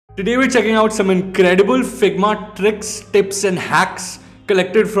Today we're checking out some incredible Figma tricks, tips and hacks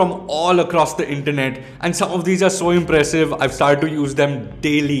collected from all across the internet, and some of these are so impressive I've started to use them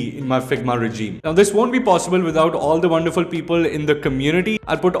daily in my Figma regime. Now this won't be possible without all the wonderful people in the community.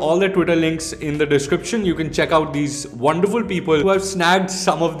 I'll put all their Twitter links in the description. You can check out these wonderful people who have snagged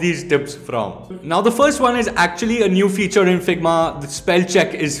some of these tips from. Now the first one is actually a new feature in Figma. The spell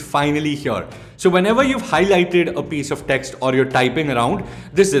check is finally here. So whenever you've highlighted a piece of text or you're typing around,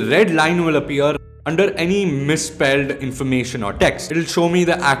 this red line will appear under any misspelled information or text. It'll show me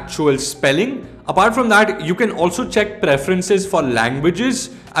the actual spelling. Apart from that, you can also check preferences for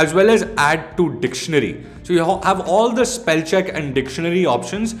languages as well as add to dictionary. So you have all the spell check and dictionary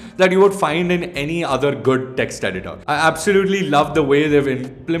options that you would find in any other good text editor. I absolutely love the way they've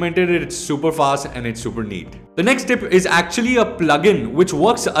implemented it. It's super fast and it's super neat. The next tip is actually a plugin which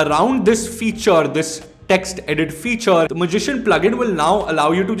works around this feature, this text edit feature. The Magician plugin will now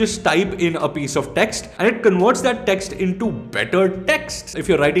allow you to just type in a piece of text and it converts that text into better text. If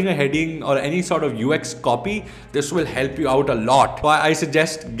you're writing a heading or any sort of UX copy, this will help you out a lot. So I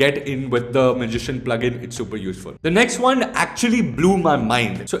suggest get in with the Magician plugin. It's super useful. The next one actually blew my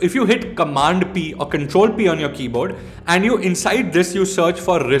mind. So if you hit Command P or Control P on your keyboard and you inside this you search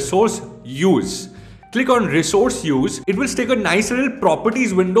for resource use. Click on resource use, it will stick a nice little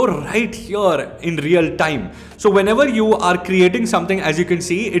properties window right here in real time. So whenever you are creating something, as you can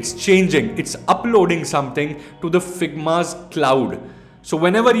see, it's changing, it's uploading something to the Figma's cloud. So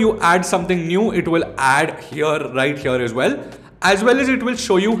whenever you add something new, it will add here, right here as well as it will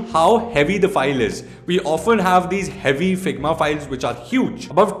show you how heavy the file is. We often have these heavy Figma files which are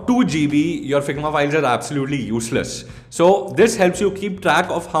huge. Above 2 GB, your Figma files are absolutely useless. So this helps you keep track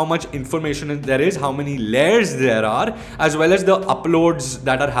of how much information there is, how many layers there are, as well as the uploads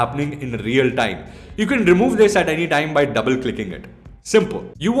that are happening in real time. You can remove this at any time by double clicking it.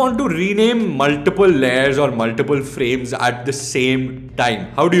 Simple. You want to rename multiple layers or multiple frames at the same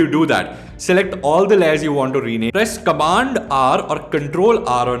time. How do you do that? Select all the layers you want to rename. Press Command R or Control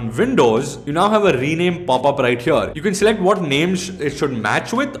R on Windows. You now have a rename pop-up right here. You can select what names it should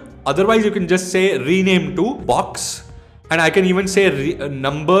match with. Otherwise, you can just say rename to box. And I can even say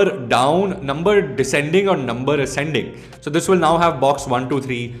number down, number descending or number ascending. So this will now have box 1, 2,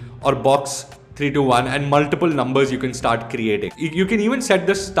 3 or box 3, 2, 1 and multiple numbers you can start creating. You can even set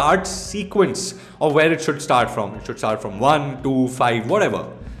the start sequence of where it should start from. It should start from 1, 2, 5,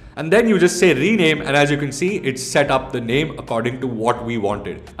 whatever. And then you just say rename and as you can see, it's set up the name according to what we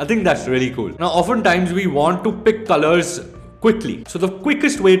wanted. I think that's really cool. Now, oftentimes we want to pick colors quickly. So the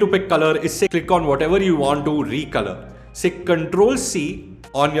quickest way to pick color is say click on whatever you want to recolor. Say Control C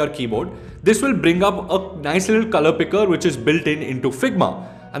on your keyboard. This will bring up a nice little color picker which is built into Figma.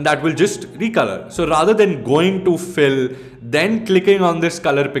 And that will just recolor. So rather than going to fill, then clicking on this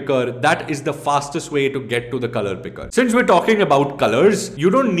color picker, that is the fastest way to get to the color picker. Since we're talking about colors, you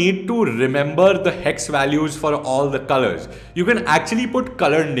don't need to remember the hex values for all the colors. You can actually put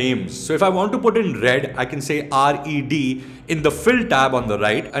color names. So if I want to put in red, I can say RED in the fill tab on the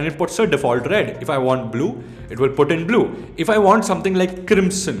right and it puts a default red. If I want blue, it will put in blue. If I want something like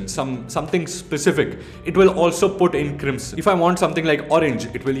crimson, something specific, it will also put in crimson. If I want something like orange,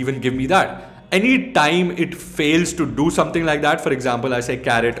 it will even give me that. Any time it fails to do something like that, for example, I say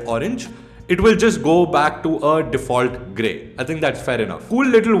carrot orange, it will just go back to a default gray. I think that's fair enough. Cool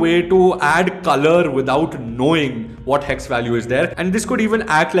little way to add color without knowing what hex value is there. And this could even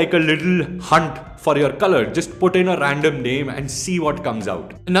act like a little hunt for your color. Just put in a random name and see what comes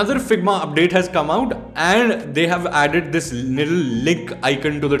out. Another Figma update has come out and they have added this little link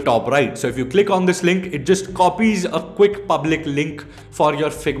icon to the top right. So if you click on this link, it just copies a quick public link for your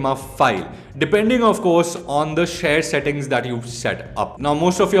Figma file, depending of course on the share settings that you've set up. Now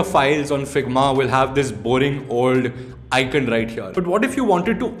most of your files on Figma will have this boring old icon right here. But what if you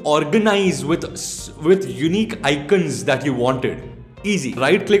wanted to organize with unique icons that you wanted? Easy.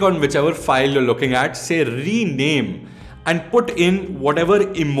 Right click on whichever file you're looking at, say rename and put in whatever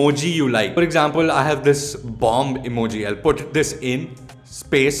emoji you like. For example, I have this bomb emoji. I'll put this in,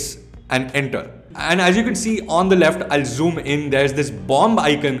 space and enter. And as you can see on the left, I'll zoom in, there's this bomb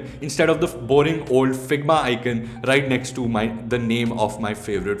icon instead of the boring old Figma icon right next to the name of my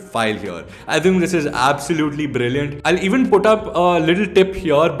favorite file here. I think this is absolutely brilliant. I'll even put up a little tip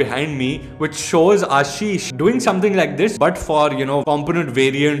here behind me which shows Ashish doing something like this but for component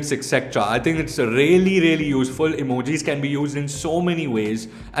variants, etc. I think it's really useful. Emojis can be used in so many ways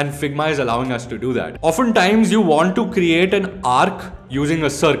and Figma is allowing us to do that. Oftentimes you want to create an arc using a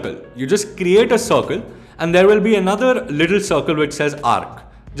circle. You just create a circle and there will be another little circle which says arc.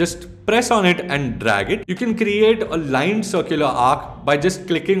 Just press on it and drag it. You can create a lined circular arc by just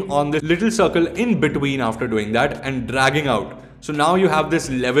clicking on the little circle in between after doing that and dragging out. So now you have this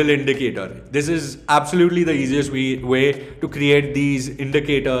level indicator. This is absolutely the easiest way to create these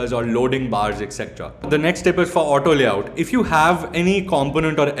indicators or loading bars, etc. The next step is for auto layout. If you have any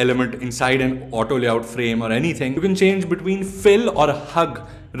component or element inside an auto layout frame or anything, you can change between fill or hug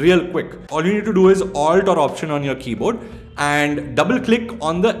real quick. All you need to do is Alt or Option on your keyboard and double click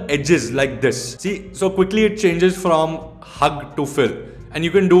on the edges like this. See, so quickly it changes from hug to fill. And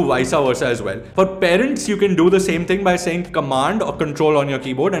you can do vice versa as well. For parents, you can do the same thing by saying Command or Control on your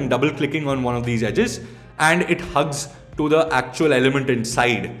keyboard and double clicking on one of these edges, and it hugs to the actual element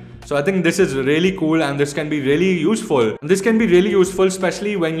inside. So I think this is really cool, and this can be really useful. This can be really useful,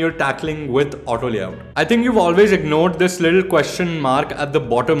 especially when you're tackling with auto layout. I think you've always ignored this little question mark at the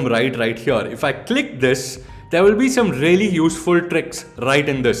bottom right here. If I click this, there will be some really useful tricks right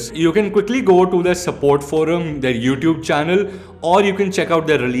in this. You can quickly go to their support forum, their YouTube channel, or you can check out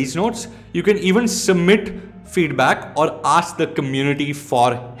their release notes. You can even submit feedback or ask the community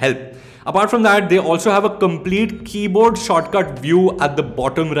for help. Apart from that, they also have a complete keyboard shortcut view at the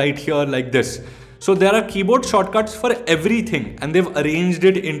bottom right here like this. So there are keyboard shortcuts for everything, and they've arranged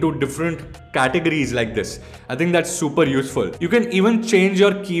it into different categories like this. I think that's super useful. You can even change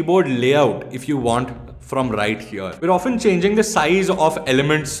your keyboard layout if you want from right here. We're often changing the size of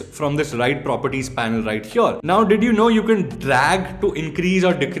elements from this right properties panel right here. Now, did you know you can drag to increase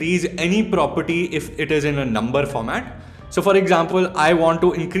or decrease any property if it is in a number format? So for example, I want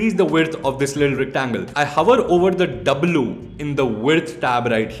to increase the width of this little rectangle. I hover over the W in the width tab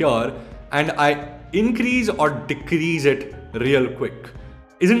right here, and I increase or decrease it real quick.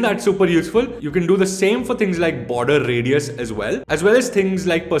 Isn't that super useful? You can do the same for things like border radius as well as things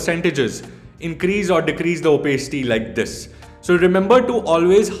like percentages. Increase or decrease the opacity like this. So remember to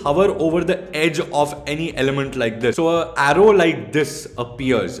always hover over the edge of any element like this. So an arrow like this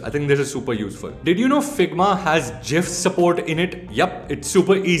appears. I think this is super useful. Did you know Figma has GIF support in it? Yep, it's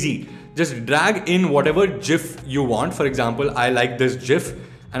super easy. Just drag in whatever GIF you want. For example, I like this GIF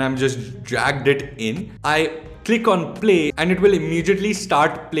and I'm just dragged it in. I click on play and it will immediately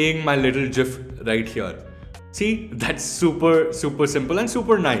start playing my little GIF right here. See, that's super simple and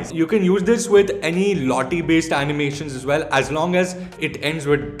super nice. You can use this with any Lottie based animations as well, as long as it ends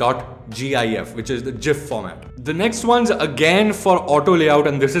with .gif, which is the GIF format. The next one's again for auto layout,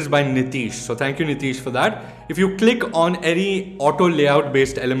 and this is by Nitish. So thank you Nitish for that. If you click on any auto layout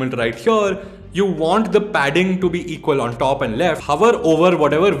based element right here, you want the padding to be equal on top and left. Hover over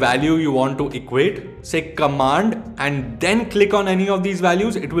whatever value you want to equate, say command, and then click on any of these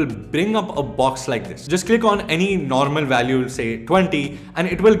values. It will bring up a box like this. Just click on any normal value, say 20, and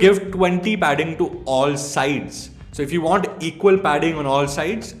it will give 20 padding to all sides. So if you want equal padding on all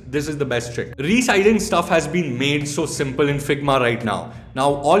sides, this is the best trick. Resizing stuff has been made so simple in Figma right now.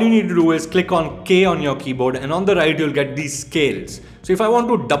 Now all you need to do is click on K on your keyboard, and on the right you'll get these scales. So if I want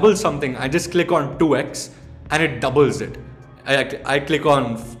to double something, I just click on 2x and it doubles it. I click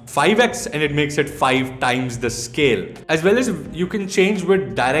on 5x and it makes it 5 times the scale. As well as you can change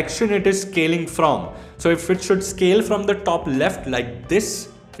which direction it is scaling from. So if it should scale from the top left like this,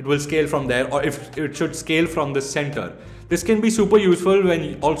 it will scale from there, or if it should scale from the center. This can be super useful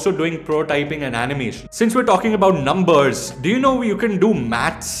when also doing prototyping and animation. Since we're talking about numbers, do you know you can do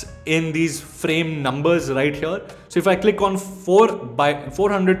maths in these frame numbers right here? So if I click on 4 by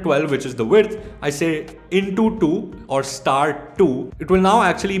 412, which is the width, I say into 2 or star 2, it will now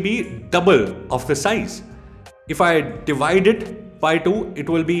actually be double of the size. If I divide it by 2, it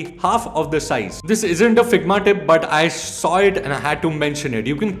will be half of the size. This isn't a Figma tip, but I saw it and I had to mention it.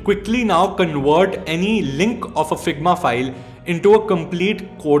 You can quickly now convert any link of a Figma file into a complete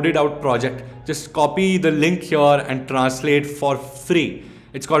coded out project. Just copy the link here and translate for free.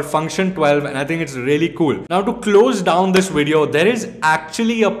 It's called Function 12 and I think it's really cool. Now to close down this video, there is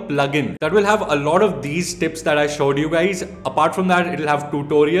actually a plugin that will have a lot of these tips that I showed you guys. Apart from that, it'll have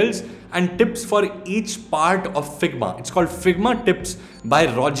tutorials and tips for each part of Figma. It's called Figma Tips by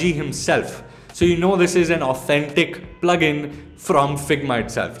Roji himself. So you know this is an authentic plugin from Figma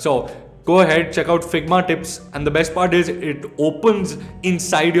itself. So go ahead, check out Figma Tips, and the best part is it opens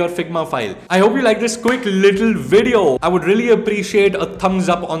inside your Figma file. I hope you like this quick little video. I would really appreciate a thumbs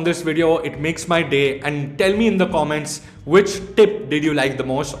up on this video. It makes my day, and tell me in the comments which tip did you like the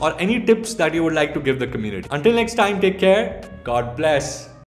most or any tips that you would like to give the community. Until next time, take care. God bless.